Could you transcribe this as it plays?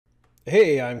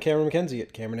Hey, I'm Cameron McKenzie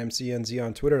at CameronMCNZ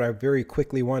on Twitter, and I very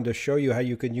quickly wanted to show you how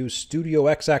you can use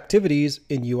StudioX Activities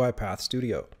in UiPath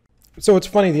Studio. So it's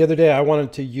funny, the other day I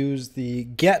wanted to use the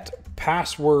get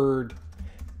password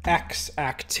X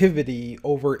activity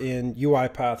over in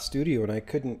UiPath Studio, and I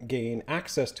couldn't gain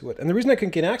access to it. And the reason I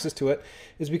couldn't gain access to it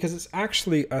is because it's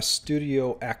actually a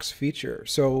StudioX feature.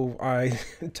 So I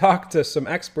talked to some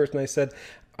experts and I said,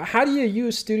 how do you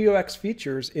use StudioX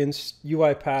features in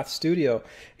UiPath Studio?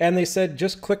 And they said,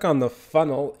 just click on the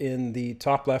funnel in the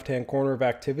top left-hand corner of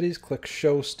Activities, click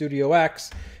Show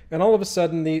StudioX, and all of a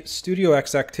sudden the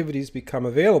StudioX activities become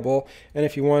available. And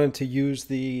if you wanted to use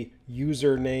the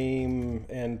username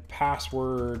and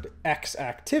password X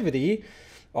activity,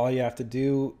 all you have to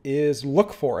do is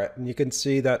look for it. And you can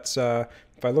see that's,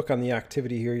 if I look on the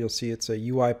activity here, you'll see it's a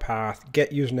UiPath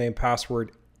get username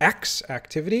password X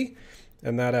activity.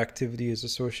 And that activity is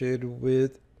associated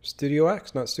with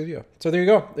StudioX, not Studio. So there you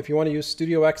go. If you want to use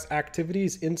StudioX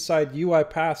activities inside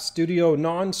UiPath Studio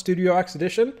non-StudioX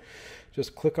edition,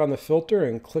 just click on the filter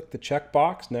and click the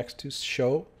checkbox next to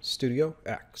Show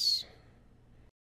StudioX.